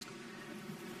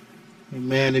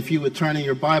Amen. If you would turn in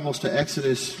your Bibles to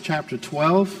Exodus chapter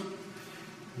 12,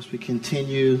 as we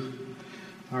continue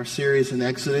our series in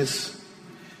Exodus,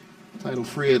 titled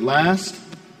Free at Last.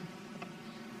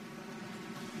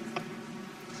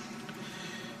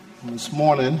 And this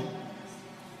morning,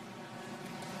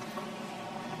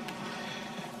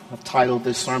 I've titled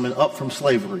this sermon, Up from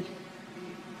Slavery.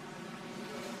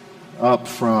 Up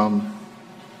from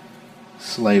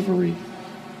Slavery.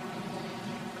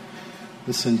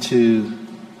 Listen to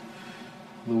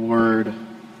the word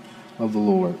of the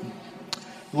Lord.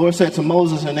 The Lord said to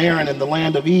Moses and Aaron in the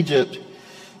land of Egypt,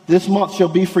 "This month shall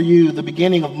be for you the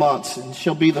beginning of months, and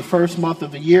shall be the first month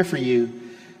of the year for you.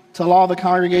 Tell all the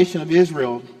congregation of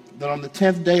Israel that on the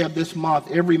 10th day of this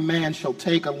month every man shall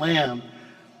take a lamb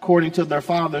according to their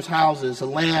father's houses, a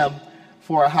lamb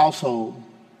for a household.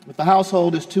 If the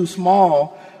household is too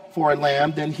small for a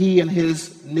lamb, then he and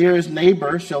his nearest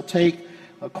neighbor shall take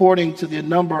according to the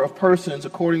number of persons,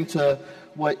 according to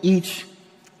what each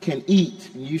can eat.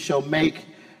 And you shall make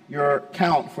your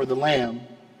count for the lamb.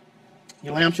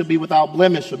 Your lamb shall be without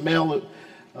blemish, a male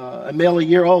a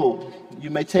year old. You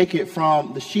may take it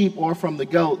from the sheep or from the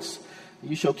goats.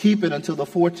 You shall keep it until the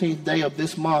 14th day of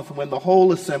this month, when the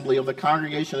whole assembly of the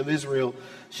congregation of Israel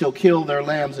shall kill their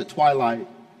lambs at twilight.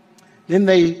 Then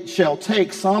they shall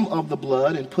take some of the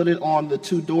blood and put it on the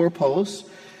two doorposts,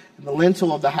 the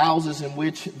lintel of the houses in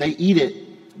which they eat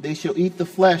it. They shall eat the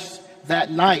flesh that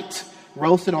night,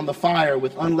 roasted on the fire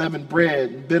with unleavened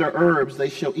bread and bitter herbs. They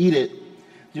shall eat it.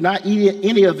 Do not eat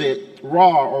any of it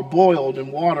raw or boiled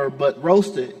in water, but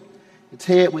roast it, its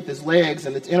head with its legs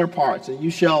and its inner parts. And you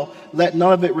shall let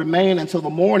none of it remain until the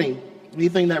morning.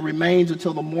 Anything that remains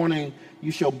until the morning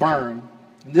you shall burn.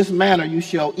 In this manner you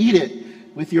shall eat it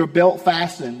with your belt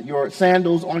fastened, your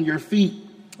sandals on your feet,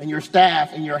 and your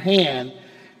staff in your hand.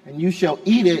 And you shall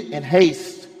eat it in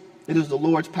haste. It is the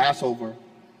Lord's Passover.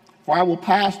 For I will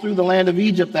pass through the land of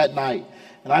Egypt that night,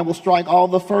 and I will strike all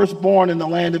the firstborn in the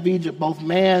land of Egypt, both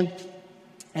man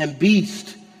and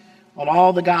beast. On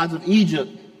all the gods of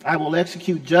Egypt I will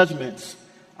execute judgments.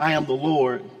 I am the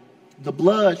Lord. The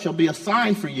blood shall be a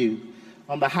sign for you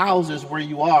on the houses where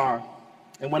you are.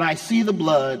 And when I see the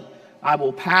blood, I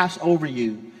will pass over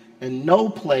you, and no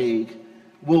plague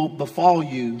will befall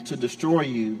you to destroy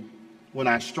you when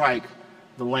I strike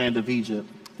the land of Egypt."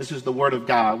 This is the word of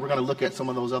God. We're going to look at some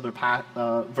of those other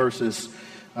verses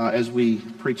as we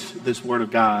preach this word of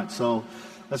God. So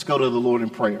let's go to the Lord in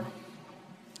prayer.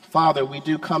 Father, we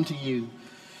do come to you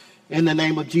in the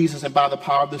name of Jesus and by the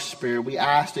power of the Spirit. We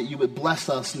ask that you would bless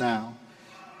us now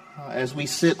as we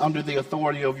sit under the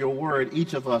authority of your word.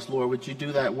 Each of us, Lord, would you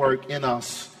do that work in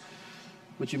us?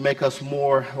 Would you make us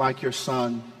more like your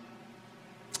Son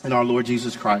and our Lord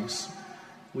Jesus Christ?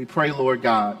 We pray, Lord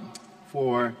God,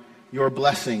 for your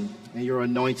blessing and your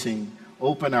anointing.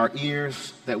 Open our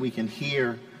ears that we can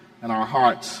hear and our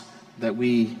hearts that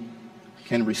we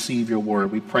can receive your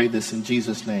word. We pray this in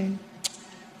Jesus' name.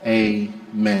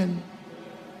 Amen.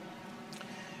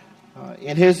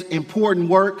 In his important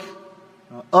work,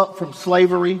 Up from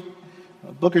Slavery,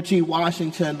 Booker T.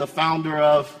 Washington, the founder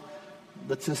of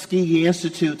the Tuskegee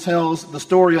Institute, tells the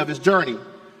story of his journey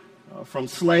from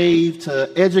slave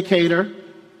to educator,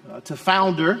 to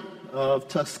founder of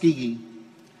Tuskegee.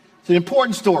 It's an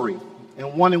important story,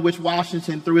 and one in which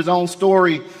Washington, through his own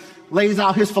story, lays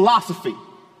out his philosophy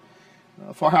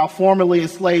for how formerly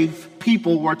enslaved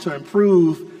people were to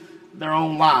improve their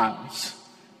own lives.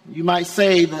 You might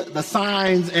say that the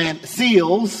signs and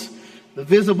seals, the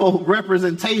visible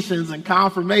representations and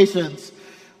confirmations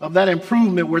of that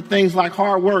improvement were things like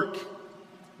hard work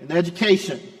and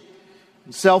education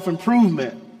and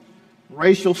self-improvement,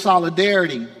 racial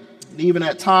solidarity, and even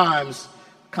at times,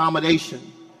 accommodation.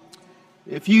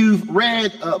 If you've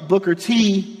read Booker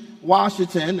T.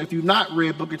 Washington, if you've not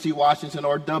read Booker T. Washington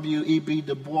or W.E.B.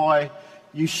 Du Bois,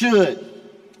 you should.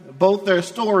 Both their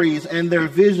stories and their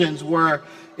visions were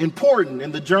important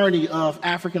in the journey of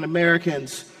African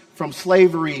Americans from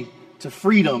slavery to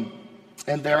freedom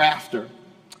and thereafter.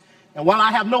 And while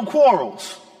I have no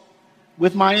quarrels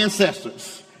with my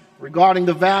ancestors regarding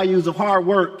the values of hard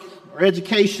work or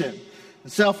education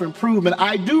and self-improvement,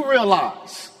 I do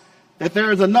realize that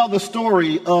there is another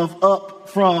story of up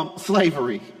from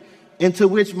slavery into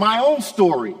which my own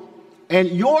story and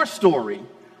your story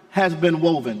has been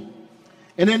woven.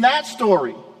 And in that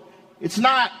story, it's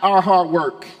not our hard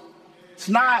work, it's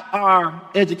not our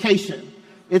education,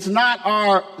 it's not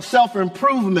our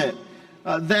self-improvement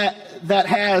that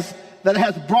has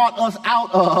brought us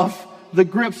out of the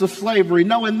grips of slavery.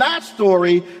 No, in that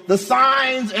story, the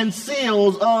signs and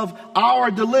seals of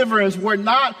our deliverance were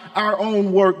not our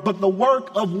own work, but the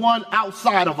work of one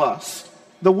outside of us.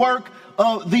 The work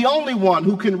of the only one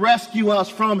who can rescue us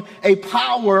from a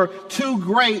power too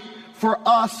great for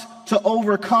us to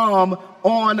overcome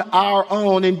on our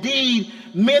own. Indeed,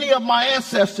 many of my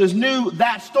ancestors knew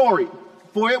that story,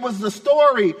 for it was the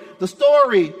story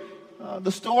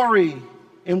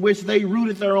in which they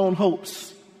rooted their own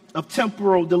hopes of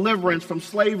temporal deliverance from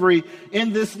slavery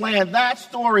in this land. That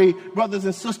story, brothers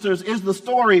and sisters, is the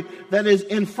story that is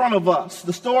in front of us,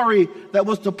 the story that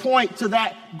was to point to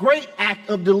that great act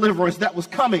of deliverance that was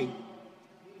coming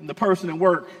in the person and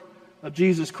work of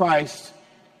Jesus Christ,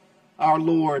 our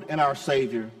Lord and our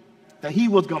Savior, that he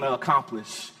was going to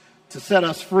accomplish to set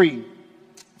us free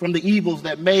from the evils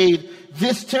that made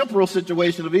this temporal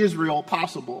situation of Israel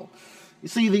possible. You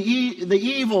see, the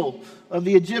evil of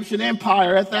the Egyptian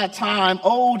empire at that time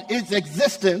owed its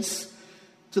existence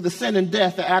to the sin and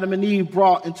death that Adam and Eve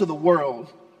brought into the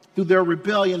world through their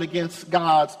rebellion against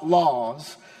God's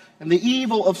laws. And the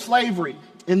evil of slavery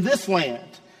in this land,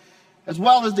 as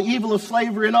well as the evil of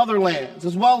slavery in other lands,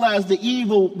 as well as the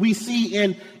evil we see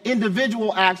in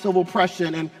individual acts of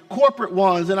oppression and corporate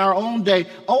ones in our own day,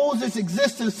 owes its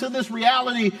existence to this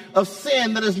reality of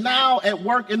sin that is now at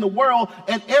work in the world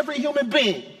and every human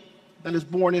being that is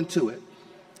born into it.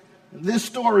 And this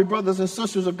story, brothers and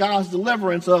sisters, of God's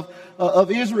deliverance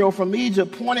of Israel from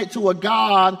Egypt pointed to a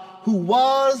God who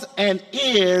was and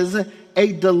is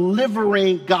a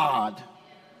delivering God.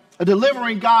 A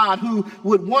delivering God who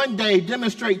would one day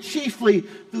demonstrate chiefly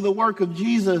through the work of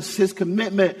Jesus his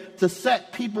commitment to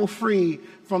set people free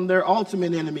from their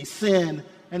ultimate enemy, sin,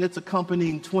 and its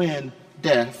accompanying twin,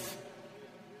 death.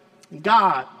 And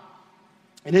God,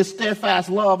 in his steadfast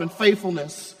love and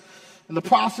faithfulness, in the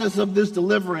process of this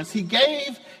deliverance, he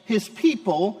gave his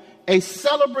people a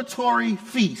celebratory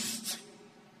feast.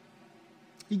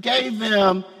 He gave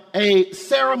them a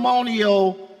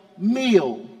ceremonial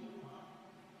meal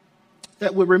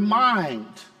that would remind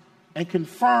and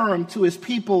confirm to his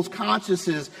people's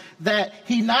consciences that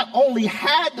he not only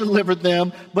had delivered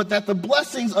them, but that the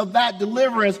blessings of that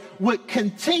deliverance would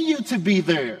continue to be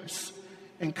theirs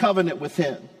in covenant with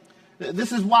him.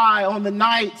 This is why on the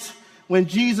night when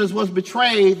Jesus was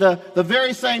betrayed, the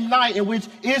very same night in which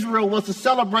Israel was to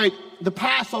celebrate the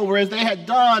Passover as they had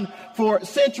done for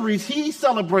centuries, he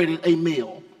celebrated a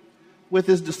meal with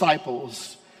his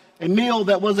disciples. A meal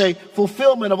that was a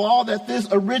fulfillment of all that this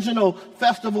original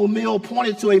festival meal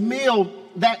pointed to, a meal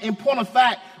that, in point of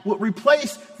fact, would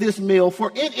replace this meal. For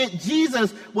in it,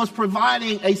 Jesus was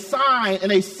providing a sign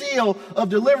and a seal of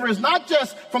deliverance, not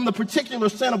just from the particular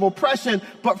sin of oppression,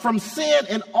 but from sin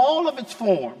in all of its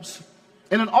forms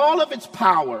and in all of its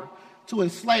power to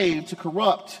enslave, to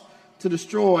corrupt, to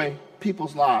destroy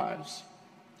people's lives.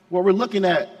 What we're looking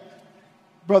at,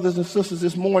 brothers and sisters,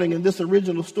 this morning in this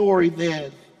original story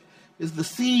then is the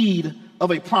seed of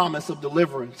a promise of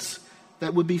deliverance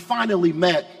that would be finally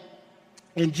met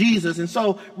in Jesus. And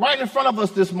so right in front of us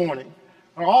this morning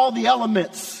are all the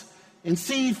elements in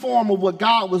seed form of what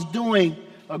God was doing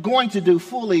or going to do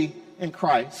fully in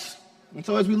Christ. And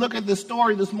so as we look at this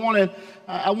story this morning,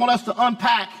 I want us to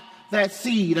unpack that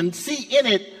seed and see in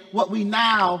it what we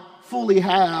now fully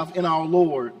have in our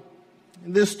Lord.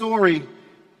 And this story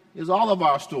is all of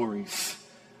our stories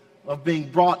of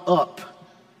being brought up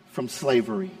from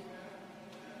slavery.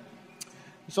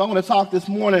 So I want to talk this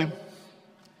morning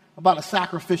about a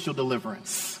sacrificial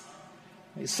deliverance.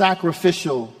 A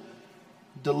sacrificial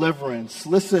deliverance.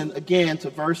 Listen again to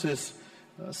verses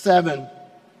 7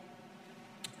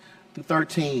 through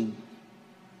 13.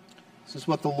 This is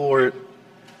what the Lord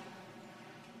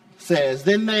says.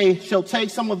 Then they shall take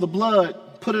some of the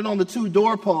blood, put it on the two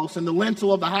doorposts and the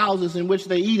lintel of the houses in which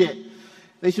they eat it.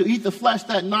 They shall eat the flesh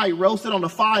that night, roasted on the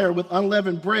fire with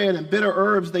unleavened bread and bitter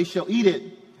herbs they shall eat it.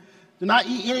 Do not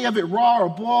eat any of it raw or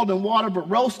boiled in water, but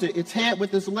roast it, its head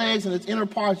with its legs and its inner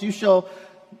parts. You shall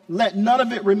let none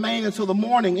of it remain until the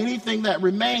morning. Anything that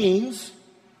remains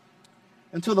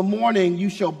until the morning you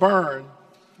shall burn.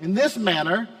 In this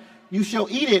manner you shall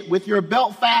eat it with your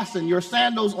belt fastened, your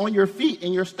sandals on your feet,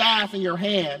 and your staff in your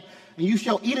hand. And you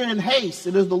shall eat it in haste.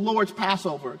 It is the Lord's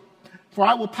Passover. For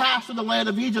I will pass through the land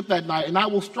of Egypt that night, and I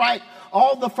will strike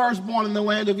all the firstborn in the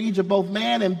land of Egypt, both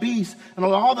man and beast, and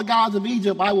on all the gods of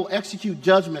Egypt I will execute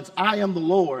judgments. I am the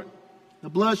Lord. The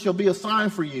blood shall be a sign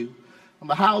for you on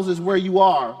the houses where you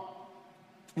are.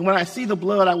 And when I see the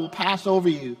blood, I will pass over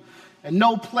you, and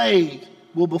no plague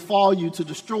will befall you to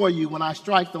destroy you when I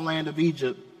strike the land of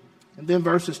Egypt. And then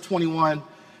verses 21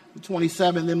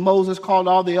 27, then Moses called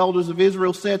all the elders of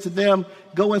Israel, said to them,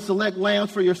 go and select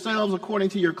lambs for yourselves according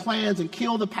to your clans and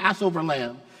kill the Passover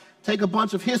lamb. Take a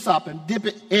bunch of hyssop and dip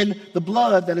it in the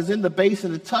blood that is in the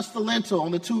basin and touch the lintel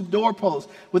on the 2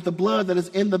 doorposts with the blood that is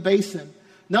in the basin.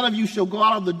 None of you shall go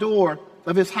out of the door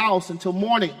of his house until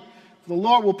morning. For the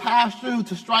Lord will pass through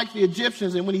to strike the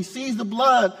Egyptians, and when he sees the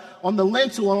blood on the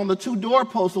lintel and on the 2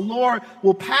 doorposts, the Lord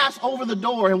will pass over the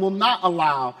door and will not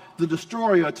allow the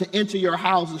destroyer to enter your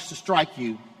houses to strike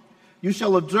you. You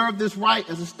shall observe this rite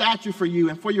as a statute for you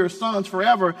and for your sons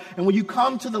forever. And when you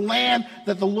come to the land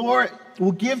that the Lord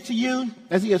will give to you,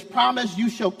 as he has promised, you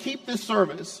shall keep this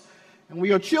service. And when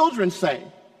your children say,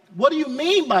 what do you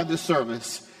mean by this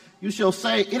service? You shall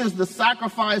say, it is the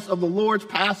sacrifice of the Lord's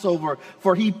Passover,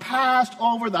 for he passed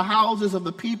over the houses of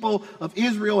the people of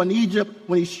Israel and Egypt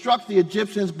when he struck the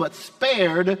Egyptians, but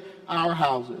spared our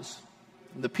houses.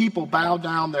 And the people bowed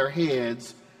down their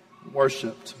heads and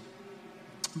worshipped.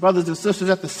 Brothers and sisters,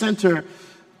 at the center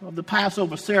of the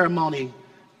Passover ceremony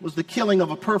was the killing of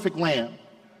a perfect lamb,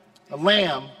 a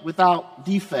lamb without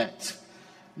defect.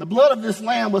 The blood of this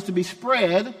lamb was to be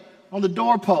spread on the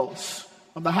doorposts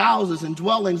of the houses and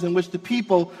dwellings in which the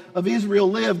people of Israel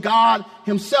lived. God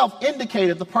himself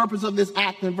indicated the purpose of this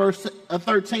act in verse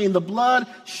 13. The blood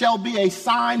shall be a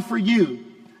sign for you,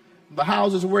 the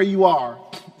houses where you are.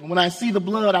 And when I see the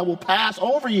blood, I will pass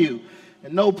over you,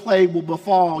 and no plague will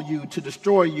befall you to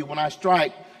destroy you when I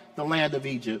strike the land of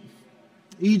Egypt.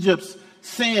 Egypt's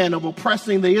sin of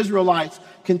oppressing the Israelites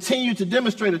continued to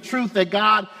demonstrate a truth that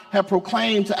God had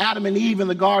proclaimed to Adam and Eve in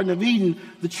the Garden of Eden,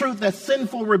 the truth that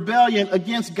sinful rebellion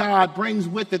against God brings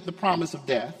with it the promise of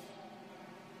death.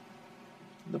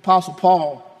 The Apostle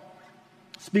Paul,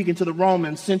 speaking to the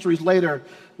Romans centuries later,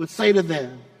 would say to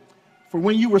them, for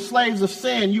when you were slaves of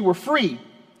sin, you were free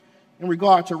in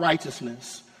regard to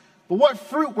righteousness. But what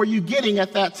fruit were you getting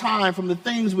at that time from the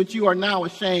things which you are now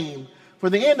ashamed? For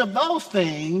the end of those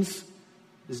things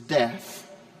is death.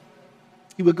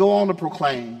 He would go on to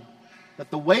proclaim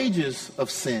that the wages of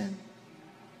sin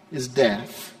is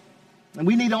death. And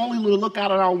we need only look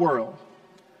out at our world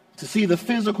to see the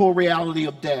physical reality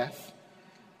of death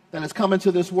that has come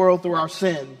into this world through our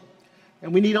sin.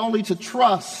 And we need only to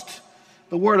trust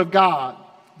the word of God,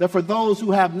 that for those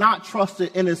who have not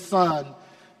trusted in his Son,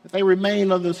 that they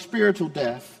remain under spiritual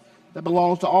death that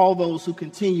belongs to all those who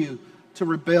continue to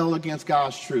rebel against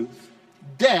God's truth.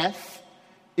 Death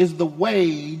is the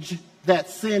wage that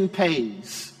sin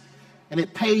pays, and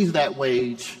it pays that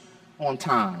wage on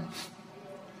time.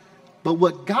 But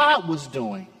what God was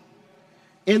doing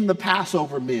in the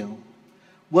Passover meal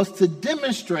was to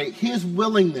demonstrate his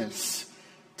willingness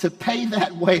to pay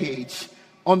that wage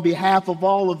on behalf of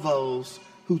all of those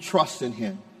who trust in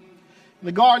him. In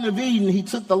the Garden of Eden, he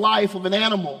took the life of an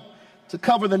animal to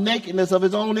cover the nakedness of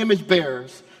his own image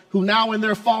bearers, who now in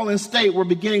their fallen state were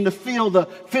beginning to feel the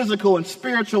physical and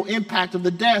spiritual impact of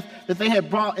the death that they had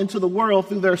brought into the world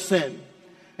through their sin.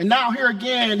 And now here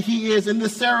again, he is in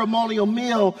this ceremonial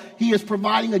meal, he is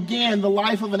providing again the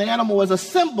life of an animal as a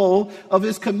symbol of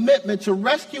his commitment to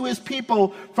rescue his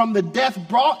people from the death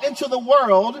brought into the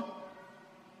world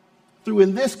through,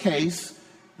 in this case,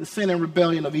 the sin and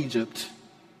rebellion of Egypt.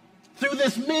 Through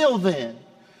this meal, then,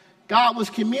 God was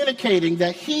communicating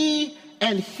that he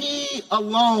and he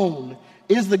alone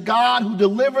is the God who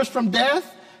delivers from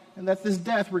death, and that this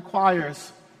death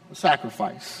requires a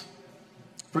sacrifice.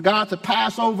 For God to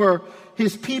pass over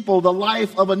his people, the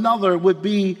life of another would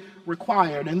be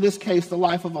required, in this case, the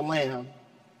life of a lamb.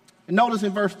 And notice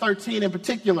in verse 13 in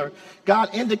particular, God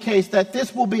indicates that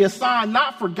this will be a sign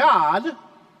not for God,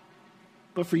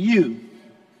 but for you.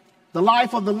 The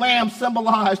life of the lamb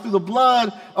symbolized through the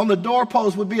blood on the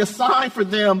doorpost would be a sign for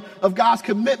them of God's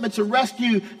commitment to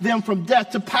rescue them from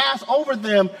death, to pass over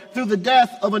them through the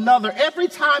death of another. Every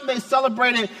time they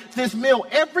celebrated this meal,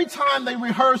 every time they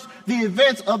rehearsed the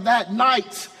events of that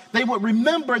night, they would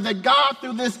remember that God,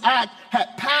 through this act, had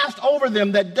passed over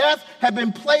them, that death had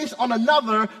been placed on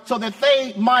another so that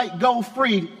they might go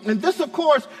free. And this, of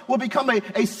course, will become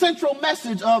a central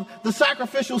message of the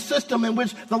sacrificial system, in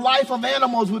which the life of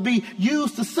animals would be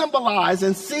used to symbolize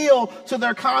and seal to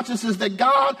their consciences that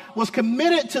God was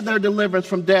committed to their deliverance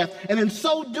from death, and in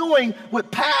so doing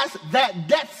would pass that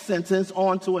death sentence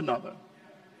on to another.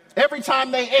 Every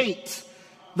time they ate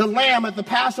the lamb at the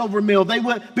Passover meal, they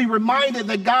would be reminded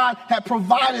that God had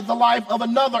provided the life of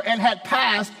another and had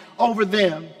passed over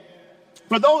them.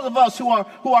 For those of us who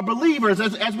are believers,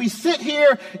 as we sit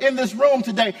here in this room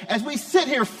today, as we sit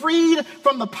here freed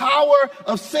from the power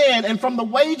of sin and from the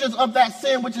wages of that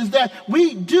sin, which is death,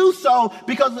 we do so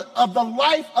because of the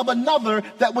life of another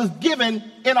that was given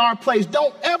in our place.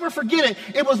 Don't ever forget it.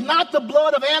 It was not the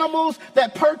blood of animals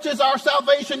that purchased our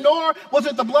salvation, nor was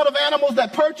it the blood of animals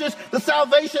that purchased the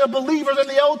salvation of believers in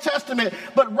the Old Testament,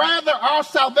 but rather our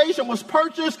salvation was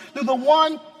purchased through the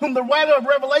one whom the writer of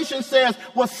Revelation says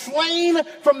was slain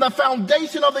from the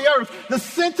foundation of the earth. The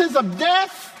sentence of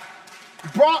death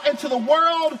brought into the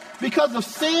world because of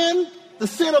sin, the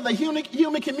sin of the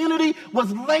human community,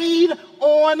 was laid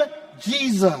on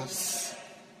Jesus.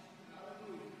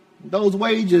 Those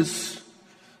wages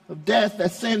of death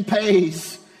that sin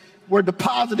pays were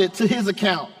deposited to his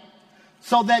account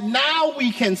so that now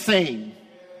we can sing,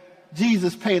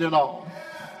 Jesus paid it all.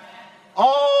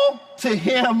 All to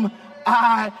him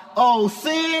I owe.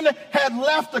 Sin had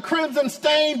left a crimson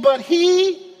stain, but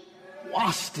he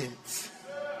washed it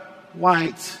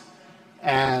white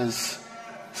as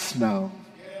snow.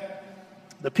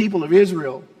 The people of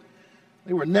Israel,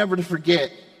 they were never to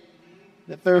forget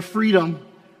that their freedom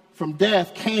from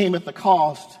death came at the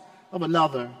cost of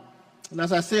another. And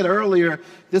as I said earlier,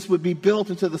 this would be built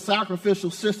into the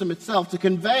sacrificial system itself to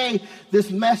convey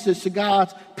this message to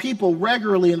God's people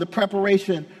regularly in the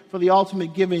preparation for the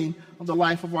ultimate giving of the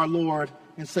life of our Lord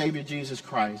and Savior Jesus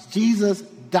Christ. Jesus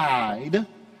died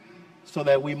so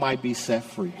that we might be set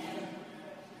free.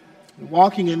 And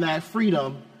walking in that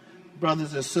freedom,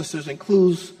 brothers and sisters,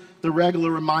 includes the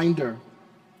regular reminder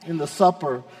in the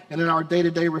supper and in our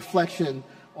day-to-day reflection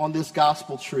on this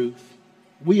gospel truth.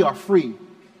 We are free,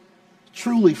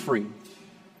 truly free,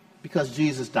 because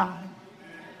Jesus died.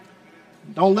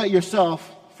 Don't let yourself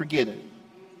forget it.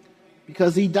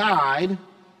 Because he died,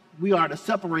 we are to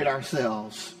separate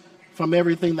ourselves from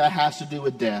everything that has to do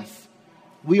with death.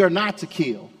 We are not to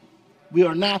kill. We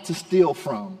are not to steal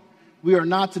from. We are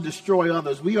not to destroy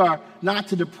others. We are not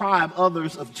to deprive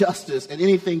others of justice and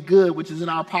anything good which is in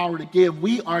our power to give.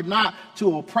 We are not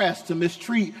to oppress, to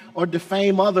mistreat, or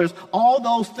defame others. All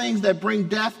those things that bring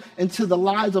death into the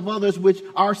lives of others, which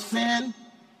in our sin,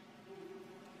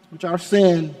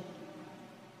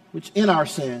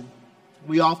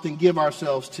 we often give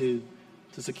ourselves to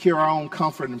secure our own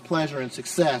comfort and pleasure and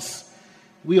success.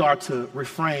 We are to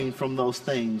refrain from those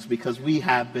things because we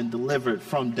have been delivered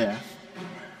from death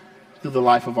through the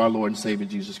life of our Lord and Savior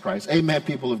Jesus Christ. Amen,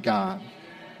 people of God.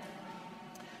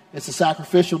 It's a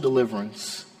sacrificial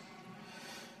deliverance.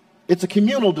 It's a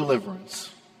communal deliverance.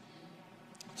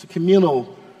 It's a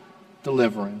communal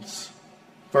deliverance.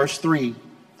 Verse 3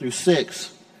 through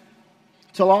 6.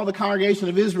 Tell all the congregation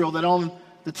of Israel that on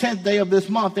the 10th day of this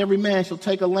month, every man shall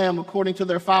take a lamb according to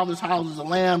their father's houses, a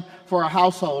lamb for a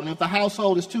household. And if the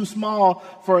household is too small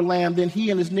for a lamb, then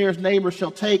he and his nearest neighbor shall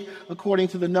take according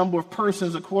to the number of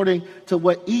persons, according to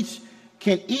what each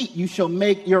can eat, you shall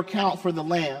make your count for the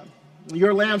lamb.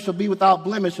 Your lamb shall be without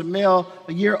blemish, a male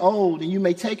a year old, and you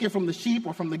may take it from the sheep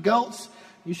or from the goats.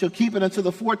 You shall keep it until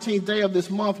the 14th day of this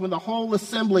month, when the whole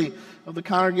assembly of the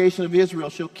congregation of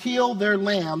Israel shall kill their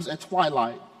lambs at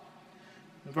twilight.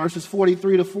 In verses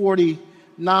 43 to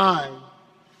 49,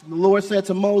 the Lord said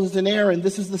to Moses and Aaron,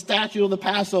 this is the statute of the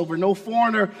Passover. No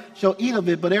foreigner shall eat of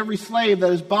it, but every slave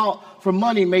that is bought for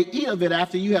money may eat of it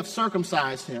after you have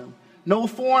circumcised him. No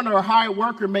foreigner or hired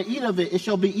worker may eat of it. It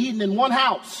shall be eaten in one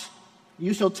house.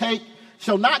 You shall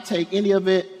not take any of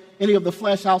the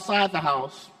flesh outside the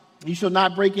house. You shall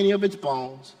not break any of its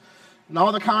bones. And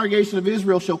all the congregation of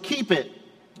Israel shall keep it.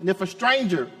 And if a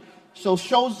stranger shall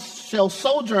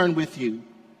sojourn with you,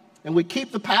 and would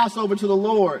keep the Passover to the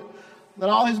Lord, let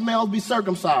all his males be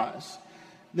circumcised.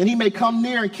 Then he may come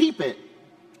near and keep it.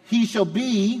 He shall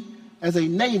be as a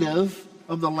native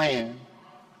of the land.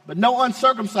 But no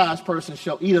uncircumcised person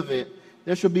shall eat of it.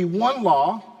 There shall be one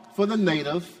law for the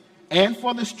native and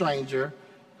for the stranger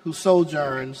who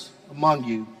sojourns among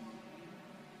you.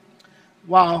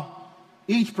 While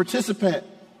each participant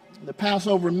in the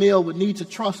Passover meal would need to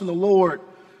trust in the Lord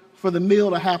for the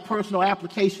meal to have personal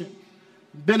application,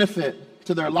 benefit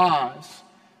to their lives,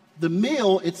 the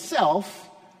meal itself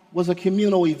was a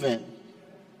communal event.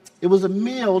 It was a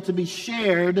meal to be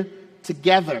shared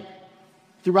together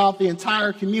throughout the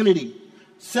entire community,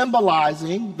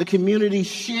 symbolizing the community's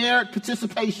shared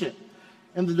participation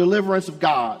in the deliverance of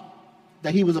God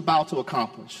that he was about to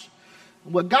accomplish.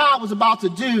 What God was about to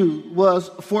do was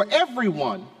for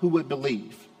everyone who would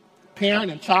believe, parent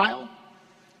and child,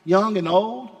 young and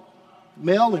old,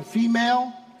 male and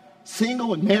female,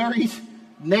 single and married,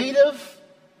 native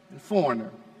and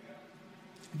foreigner.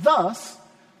 Thus,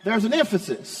 there's an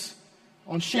emphasis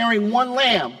on sharing one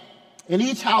lamb in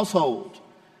each household,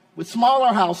 with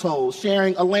smaller households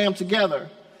sharing a lamb together.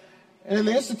 And in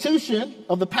the institution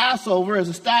of the Passover as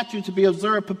a statute to be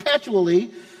observed perpetually,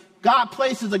 God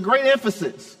places a great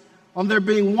emphasis on there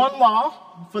being one law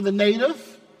for the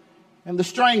native and the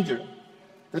stranger,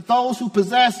 that those who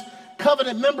possess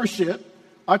covenant membership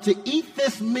are to eat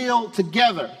this meal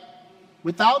together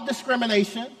without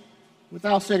discrimination,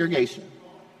 without segregation.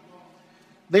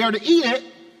 They are to eat it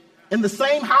in the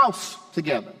same house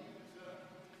together.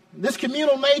 This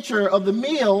communal nature of the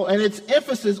meal and its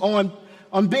emphasis on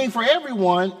being for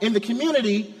everyone in the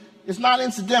community is not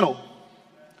incidental.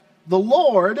 The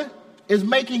Lord is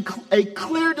making a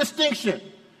clear distinction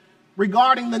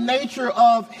regarding the nature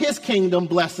of his kingdom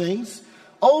blessings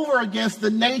over against the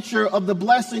nature of the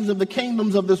blessings of the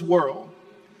kingdoms of this world.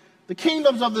 The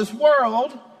kingdoms of this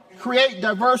world create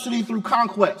diversity through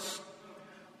conquest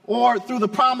or through the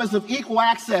promise of equal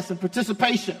access and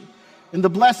participation in the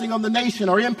blessing of the nation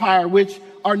or empire, which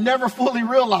are never fully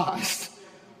realized.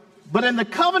 But in the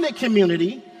covenant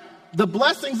community, the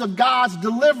blessings of God's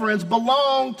deliverance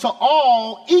belong to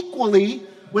all equally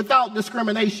without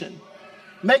discrimination.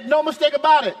 Make no mistake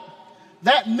about it.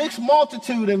 That mixed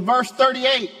multitude in verse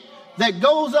 38 that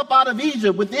goes up out of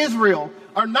Egypt with Israel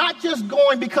are not just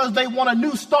going because they want a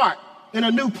new start in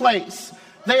a new place.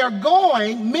 They are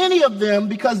going, many of them,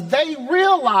 because they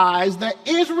realize that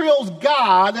Israel's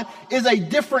God is a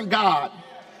different God.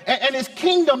 And his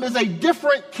kingdom is a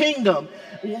different kingdom.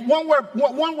 One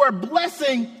where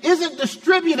blessing isn't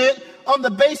distributed on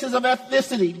the basis of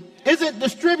ethnicity, isn't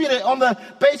distributed on the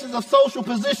basis of social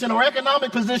position or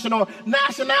economic position or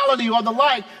nationality or the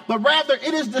like, but rather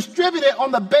it is distributed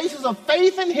on the basis of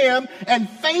faith in him and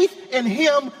faith in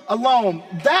him alone.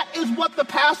 That is what the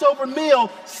Passover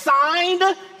meal signed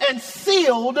and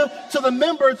sealed to the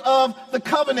members of the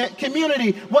covenant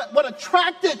community. What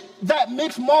attracted that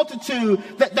mixed multitude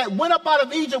that went up out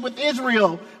of Egypt with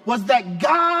Israel was that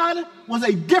God was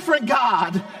a different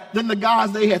God than the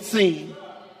gods they had seen.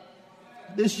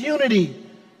 This unity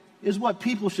is what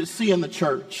people should see in the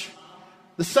church.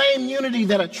 The same unity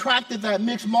that attracted that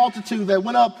mixed multitude that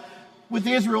went up with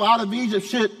Israel out of Egypt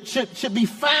should be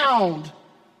found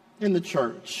in the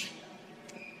church.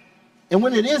 And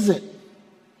when it isn't,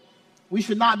 we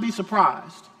should not be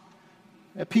surprised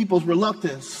at people's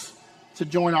reluctance to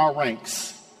join our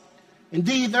ranks.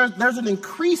 Indeed, there's an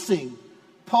increasing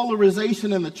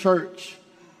polarization in the church,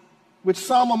 which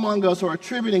some among us are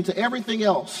attributing to everything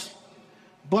else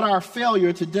but our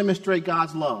failure to demonstrate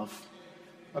God's love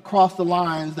across the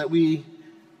lines that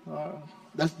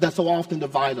so often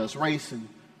divide us: race and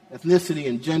ethnicity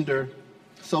and gender,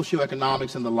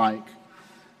 socioeconomics and the like.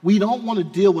 We don't want to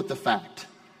deal with the fact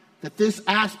that this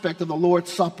aspect of the Lord's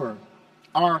Supper,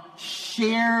 our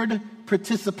shared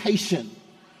participation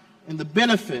in the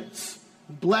benefits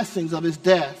and blessings of his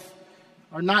death,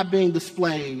 are not being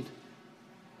displayed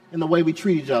in the way we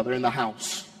treat each other in the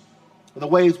house, or the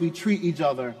ways we treat each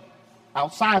other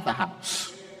outside the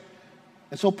house.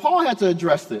 And so Paul had to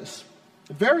address this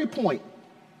very point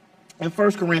in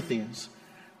 1 Corinthians,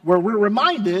 where we're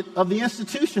reminded of the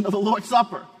institution of the Lord's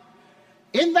Supper.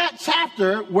 In that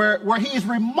chapter where he is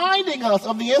reminding us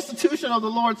of the institution of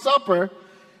the Lord's Supper,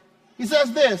 he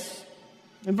says this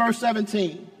in verse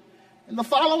 17: "In the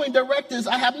following directives,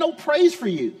 I have no praise for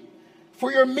you,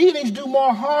 for your meetings do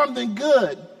more harm than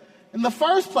good. In the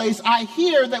first place, I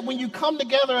hear that when you come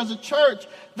together as a church,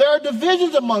 there are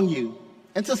divisions among you.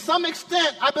 And to some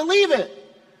extent, I believe it.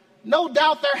 No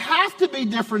doubt there have to be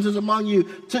differences among you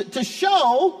to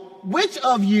show which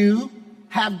of you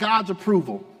have God's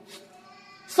approval.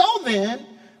 So then,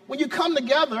 when you come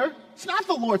together, it's not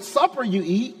the Lord's Supper you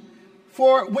eat.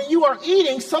 For when you are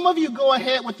eating, some of you go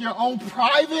ahead with your own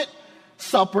private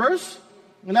suppers.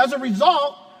 And as a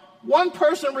result, one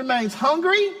person remains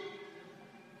hungry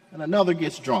and another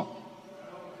gets drunk.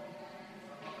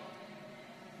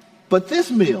 But this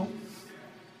meal,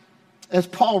 as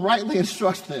Paul rightly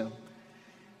instructs them,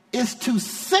 is to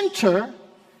center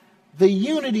the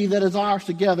unity that is ours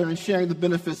together in sharing the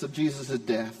benefits of Jesus'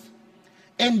 death.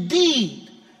 Indeed,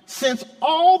 since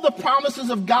all the promises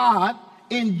of God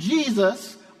in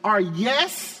Jesus are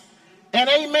yes and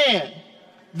amen,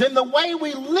 then the way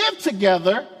we live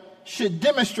together should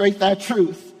demonstrate that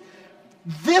truth.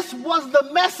 This was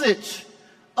the message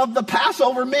of the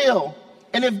Passover meal.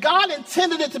 And if God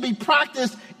intended it to be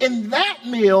practiced in that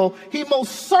meal, he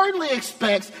most certainly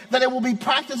expects that it will be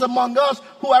practiced among us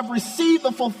who have received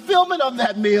the fulfillment of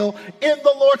that meal in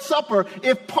the Lord's Supper.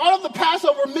 If part of the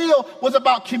Passover meal was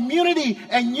about community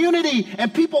and unity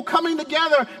and people coming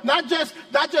together, not just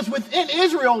within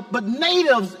Israel, but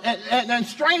natives and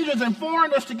strangers and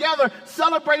foreigners together,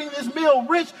 celebrating this meal,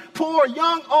 rich, poor,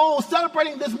 young, old,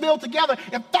 celebrating this meal together.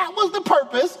 If that was the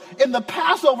purpose in the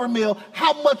Passover meal,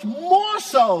 how much more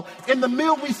so in the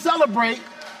meal we celebrate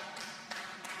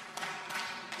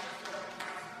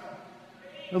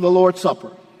in the Lord's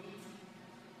Supper.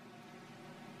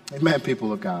 Amen,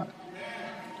 people of God.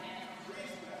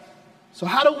 So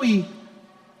how do we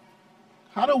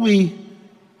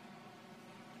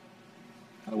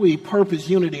purpose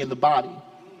unity in the body?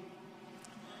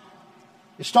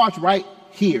 It starts right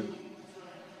here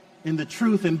in the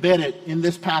truth embedded in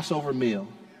this Passover meal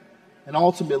and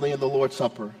ultimately in the Lord's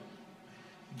Supper.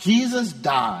 Jesus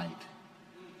died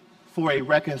for a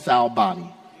reconciled body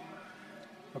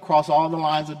across all the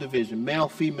lines of division: male,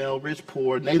 female, rich,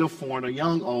 poor, native, foreigner,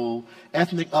 young, old,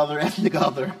 ethnic,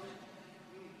 other.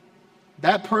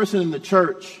 That person in the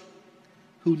church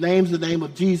who names the name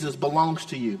of Jesus belongs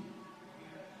to you,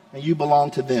 and you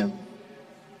belong to them.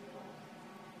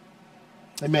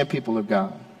 Amen, people of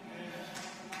God.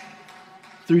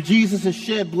 Through Jesus'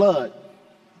 shed blood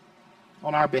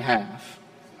on our behalf.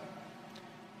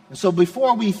 And so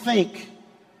before we think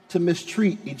to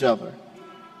mistreat each other,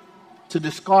 to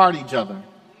discard each other,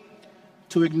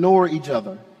 to ignore each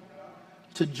other,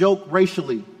 to joke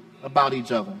racially about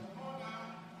each other,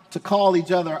 to call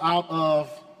each other out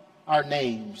of our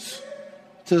names,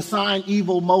 to assign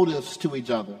evil motives to each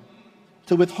other,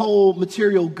 to withhold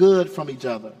material good from each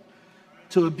other,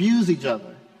 to abuse each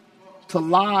other, to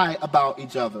lie about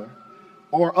each other,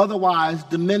 or otherwise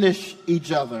diminish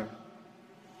each other.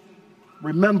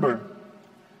 Remember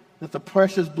that the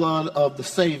precious blood of the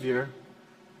Savior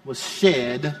was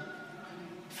shed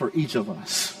for each of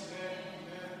us.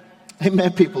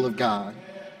 Amen, people of God.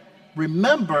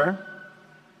 Remember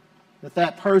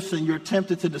that person you're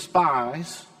tempted to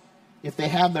despise, if they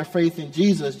have their faith in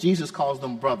Jesus, Jesus calls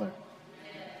them brother.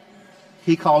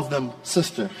 He calls them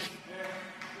sister.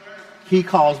 He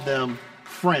calls them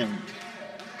friend.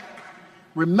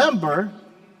 Remember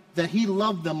that he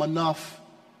loved them enough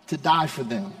to die for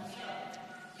them.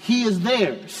 He is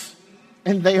theirs,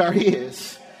 and they are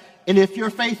his. And if your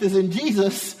faith is in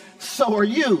Jesus, so are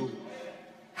you.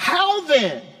 How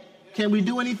then can we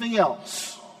do anything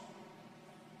else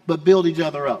but build each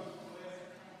other up,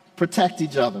 protect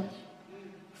each other,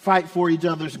 fight for each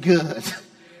other's good,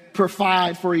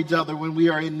 provide for each other when we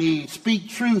are in need, speak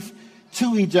truth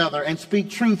to each other and speak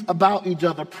truth about each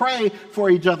other, pray for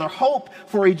each other, hope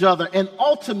for each other, and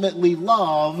ultimately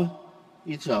love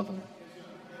each other?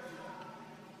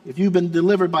 If you've been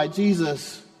delivered by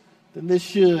Jesus, then this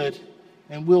should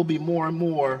and will be more and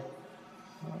more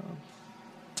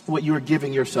what you are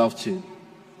giving yourself to.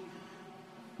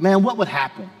 Man, what would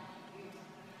happen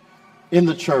in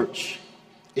the church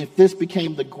if this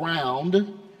became the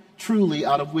ground truly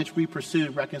out of which we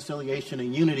pursued reconciliation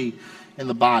and unity in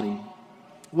the body?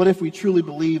 What if we truly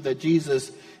believed that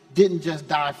Jesus didn't just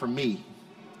die for me?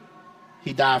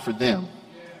 He died for them.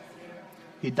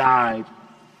 He died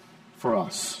for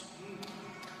us.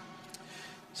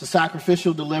 It's a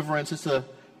sacrificial deliverance. It's a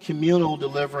communal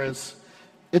deliverance.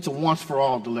 It's a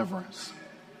once-for-all deliverance.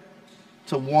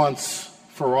 It's a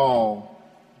once-for-all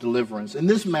deliverance. In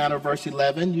this manner, verse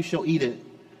 11, you shall eat it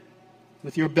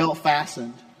with your belt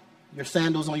fastened, your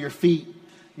sandals on your feet,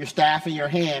 your staff in your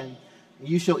hand. And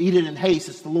you shall eat it in haste.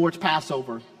 It's the Lord's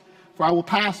Passover. For I will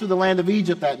pass through the land of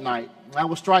Egypt that night. And I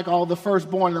will strike all the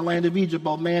firstborn in the land of Egypt,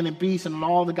 both man and beast, and on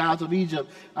all the gods of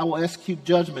Egypt I will execute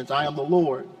judgments. I am the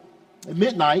Lord. At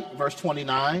midnight, verse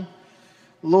 29,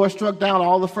 the Lord struck down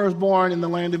all the firstborn in the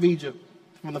land of Egypt,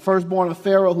 from the firstborn of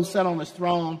Pharaoh who sat on his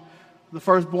throne, the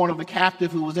firstborn of the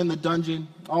captive who was in the dungeon,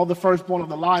 all the firstborn of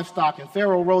the livestock. And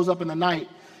Pharaoh rose up in the night,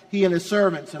 he and his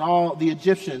servants and all the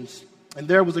Egyptians. And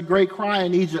there was a great cry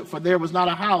in Egypt, for there was not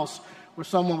a house where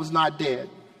someone was not dead.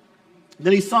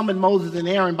 Then he summoned Moses and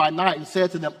Aaron by night and said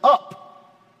to them,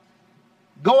 "Up,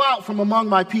 go out from among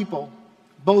my people,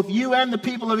 both you and the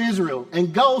people of Israel,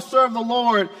 and go serve the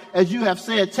Lord as you have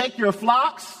said. Take your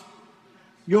flocks,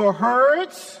 your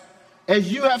herds,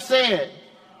 as you have said,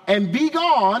 and be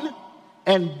gone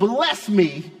and bless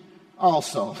me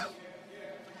also."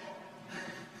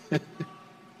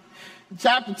 In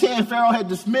chapter 10, Pharaoh had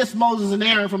dismissed Moses and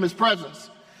Aaron from his presence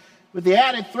with the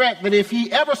added threat that if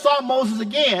he ever saw Moses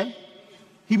again,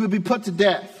 he would be put to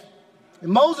death.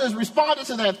 And Moses responded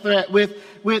to that threat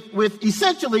with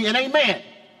essentially an amen,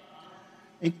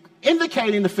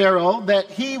 indicating to Pharaoh that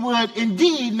he would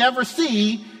indeed never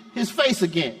see his face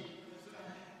again.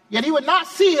 Yet he would not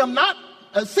see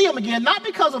him again, not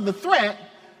because of the threat,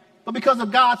 but because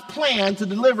of God's plan to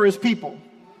deliver his people.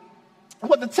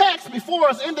 What the text before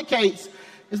us indicates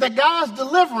is that God's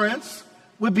deliverance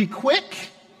would be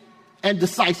quick and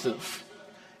decisive.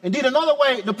 Indeed, another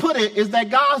way to put it is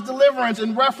that God's deliverance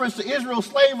in reference to Israel's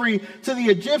slavery to the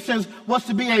Egyptians was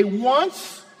to be a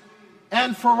once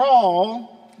and for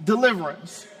all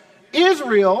deliverance.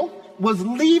 Israel was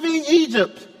leaving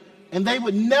Egypt, and they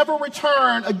would never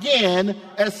return again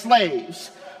as slaves.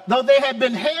 though they had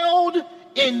been held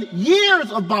in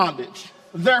years of bondage,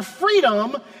 their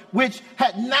freedom, which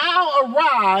had now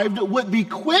arrived, would be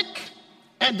quick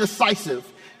and decisive.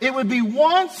 It would be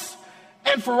once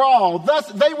and for all. Thus,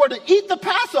 they were to eat the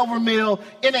Passover meal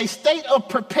in a state of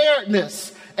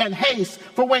preparedness and haste.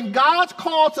 For when God's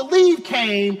call to leave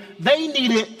came, they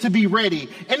needed to be ready.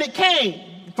 And it came.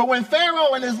 For when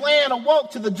Pharaoh and his land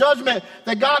awoke to the judgment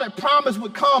that God had promised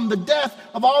would come, the death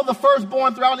of all the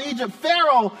firstborn throughout Egypt,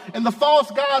 Pharaoh and the false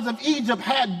gods of Egypt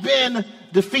had been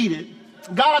defeated.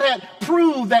 God had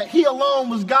proved that he alone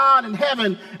was God in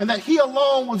heaven and that he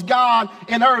alone was God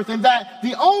in earth, and that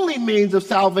the only means of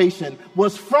salvation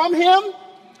was from him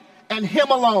and him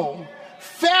alone.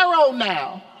 Pharaoh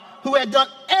now, who had done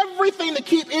everything to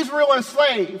keep Israel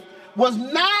enslaved, was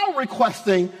now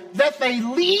requesting that they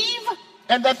leave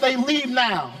and that they leave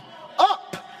now.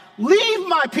 Up, leave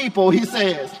my people, he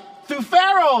says. Through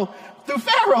Pharaoh,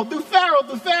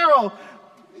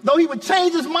 though he would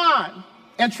change his mind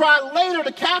and try later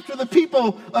to capture the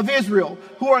people of Israel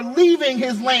who are leaving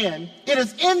his land. It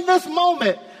is in this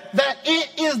moment that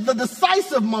it is the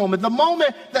decisive moment, the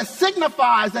moment that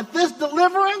signifies that this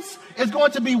deliverance is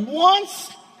going to be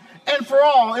once and for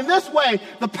all. In this way,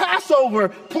 the Passover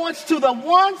points to the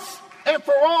once and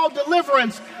for all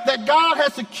deliverance that God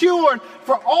has secured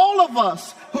for all of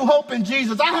us who hope in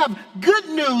Jesus. I have good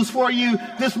news for you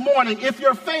this morning. If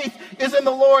your faith is in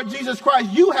the Lord Jesus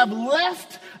Christ, you have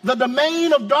left the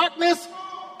domain of darkness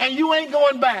and you ain't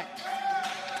going back.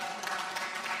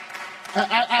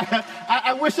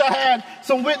 I wish I had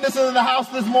some witnesses in the house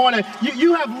this morning.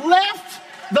 You have left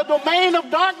the domain of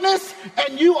darkness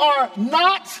and you are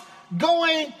not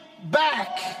going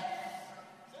back.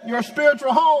 Your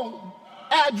spiritual home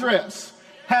address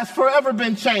has forever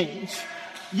been changed.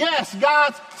 Yes,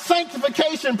 God's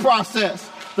sanctification process,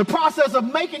 the process of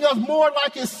making us more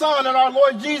like his son and our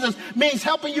Lord Jesus, means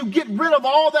helping you get rid of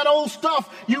all that old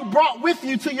stuff you brought with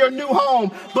you to your new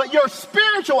home. But your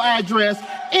spiritual address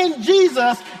in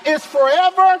Jesus is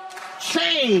forever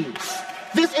changed.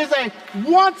 This is a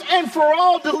once and for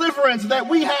all deliverance that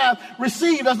we have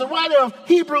received. As the writer of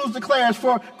Hebrews declares,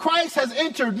 for Christ has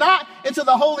entered not into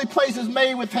the holy places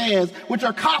made with hands, which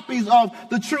are copies of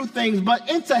the true things, but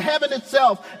into heaven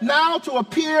itself, now to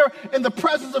appear in the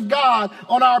presence of God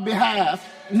on our behalf.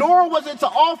 Nor was it to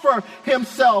offer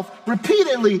himself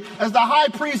repeatedly as the high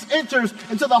priest enters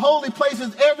into the holy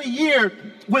places every year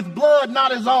with blood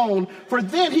not his own, for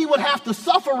then he would have to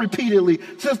suffer repeatedly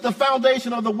since the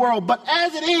foundation of the world. But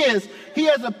as it is, he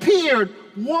has appeared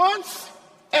once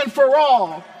and for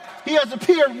all. He has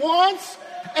appeared once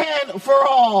and for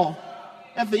all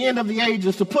at the end of the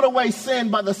ages to put away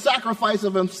sin by the sacrifice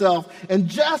of himself. And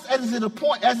just as it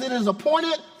is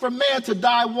appointed for man to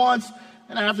die once,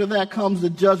 and after that comes the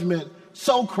judgment,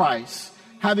 so Christ,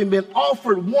 having been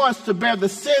offered once to bear the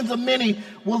sins of many,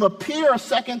 will appear a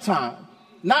second time,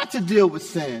 not to deal with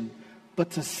sin,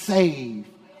 but to save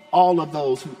all of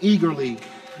those who eagerly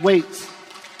wait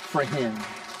for him.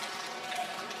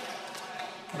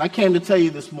 And I came to tell you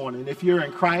this morning, if you're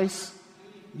in Christ,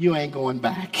 you ain't going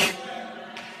back.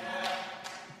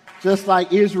 Just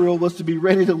like Israel was to be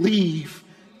ready to leave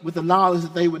with the knowledge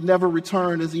that they would never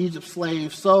return as Egypt's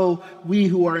slaves, so we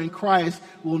who are in Christ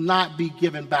will not be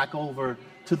given back over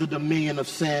to the dominion of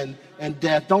sin and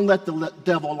death. Don't let the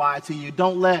devil lie to you.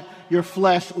 Don't let your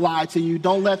flesh lie to you.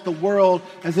 Don't let the world,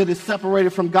 as it is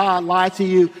separated from God, lie to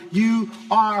you. You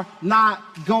are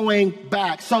not going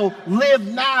back. So live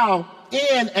now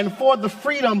in and for the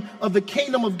freedom of the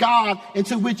kingdom of God,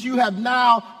 into which you have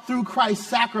now, through Christ's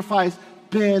sacrifice,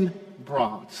 been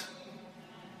brought.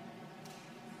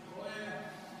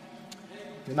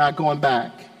 You're not going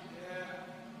back.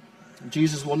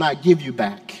 Jesus will not give you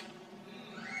back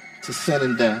to sin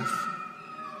and death.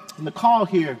 And the call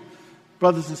here,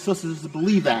 brothers and sisters, is to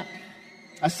believe that.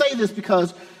 I say this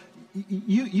because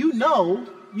you know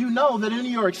that in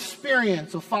your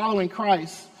experience of following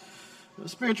Christ,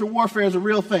 spiritual warfare is a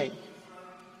real thing.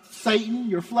 Satan,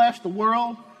 your flesh, the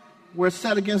world, where it's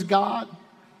set against God,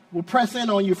 will press in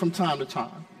on you from time to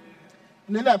time.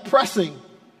 And in that pressing,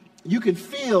 you can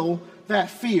feel that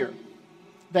fear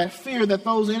that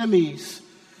those enemies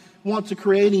want to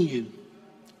create in you,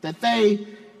 that they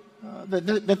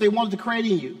wanted to create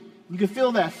in you. You can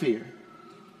feel that fear.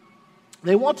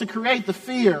 They want to create the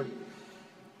fear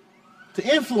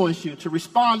to influence you, to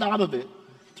respond out of it,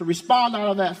 to respond out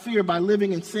of that fear by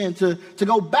living in sin, to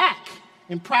go back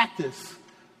in practice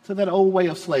to that old way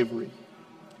of slavery.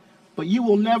 But you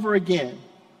will never again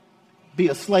be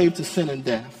a slave to sin and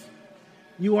death.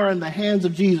 You are in the hands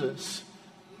of Jesus.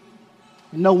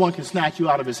 No one can snatch you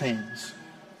out of his hands.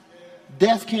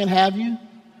 Death can't have you.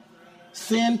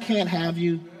 Sin can't have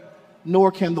you,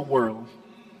 nor can the world.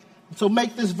 So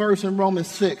make this verse in Romans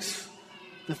 6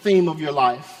 the theme of your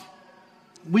life.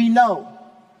 We know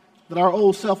that our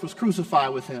old self was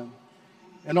crucified with him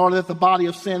in order that the body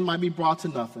of sin might be brought to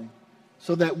nothing,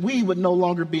 so that we would no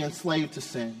longer be enslaved to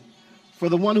sin. For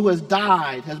the one who has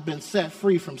died has been set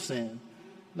free from sin.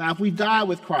 Now, if we die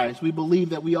with Christ, we believe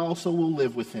that we also will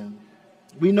live with him.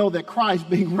 We know that Christ,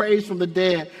 being raised from the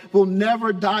dead, will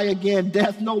never die again.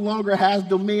 Death no longer has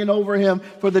dominion over him.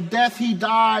 For the death he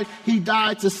died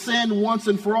to sin once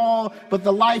and for all. But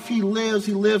the life he lives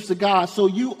to God. So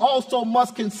you also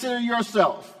must consider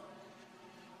yourself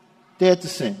dead to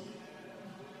sin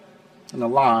and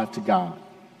alive to God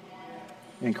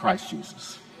in Christ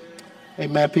Jesus.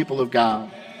 Amen, people of God.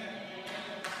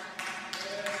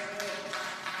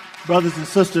 Brothers and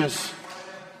sisters,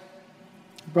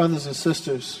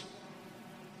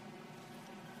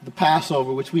 the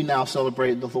Passover, which we now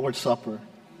celebrate, the Lord's Supper,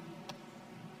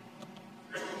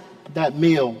 that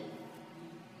meal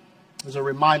is a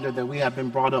reminder that we have been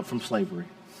brought up from slavery.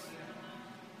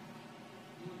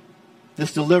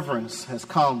 This deliverance has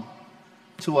come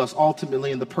to us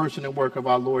ultimately in the person and work of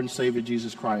our Lord and Savior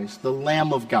Jesus Christ, the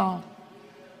Lamb of God,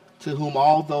 to whom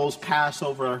all those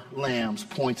Passover lambs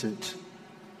pointed.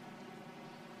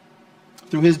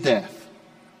 Through his death,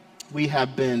 we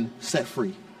have been set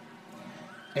free.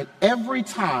 And every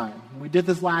time, we did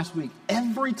this last week,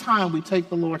 every time we take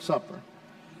the Lord's Supper,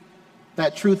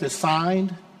 that truth is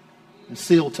signed and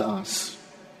sealed to us.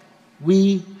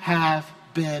 We have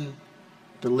been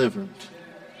delivered.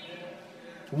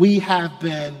 We have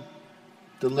been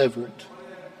delivered.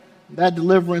 That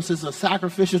deliverance is a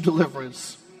sacrificial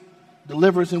deliverance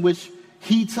in which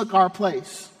he took our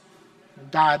place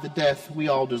and died the death we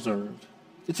all deserved.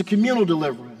 It's a communal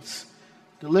deliverance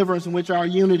in which our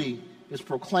unity is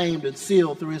proclaimed and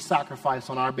sealed through his sacrifice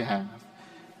on our behalf.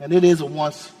 And it is a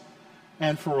once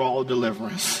and for all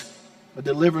deliverance, a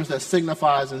deliverance that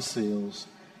signifies and seals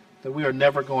that we are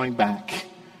never going back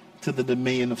to the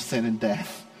dominion of sin and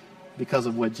death because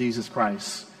of what Jesus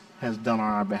Christ has done on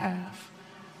our behalf.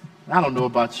 I don't know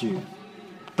about you,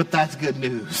 but that's good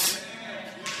news.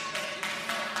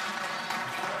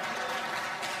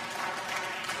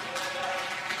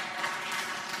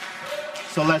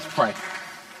 So let's pray.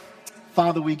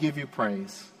 Father, we give you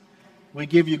praise. We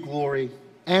give you glory,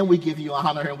 and we give you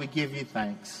honor, and we give you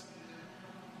thanks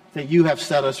that you have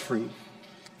set us free,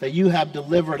 that you have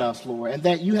delivered us, Lord, and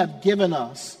that you have given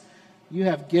us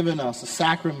a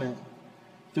sacrament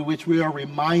through which we are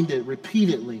reminded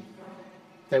repeatedly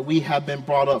that we have been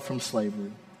brought up from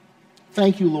slavery.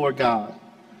 Thank you, Lord God.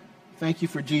 Thank you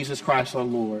for Jesus Christ, our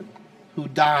Lord, who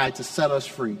died to set us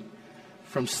free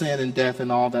from sin and death and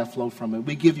all that flow from it.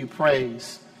 We give you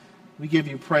praise. We give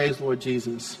you praise, Lord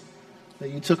Jesus, that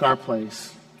you took our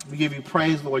place. We give you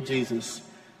praise, Lord Jesus,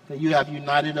 that you have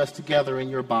united us together in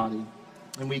your body.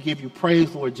 And we give you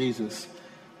praise, Lord Jesus,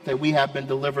 that we have been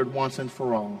delivered once and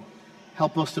for all.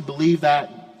 Help us to believe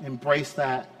that, embrace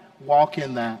that, walk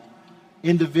in that,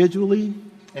 individually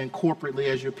and corporately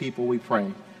as your people, we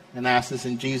pray. And ask this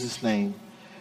in Jesus' name.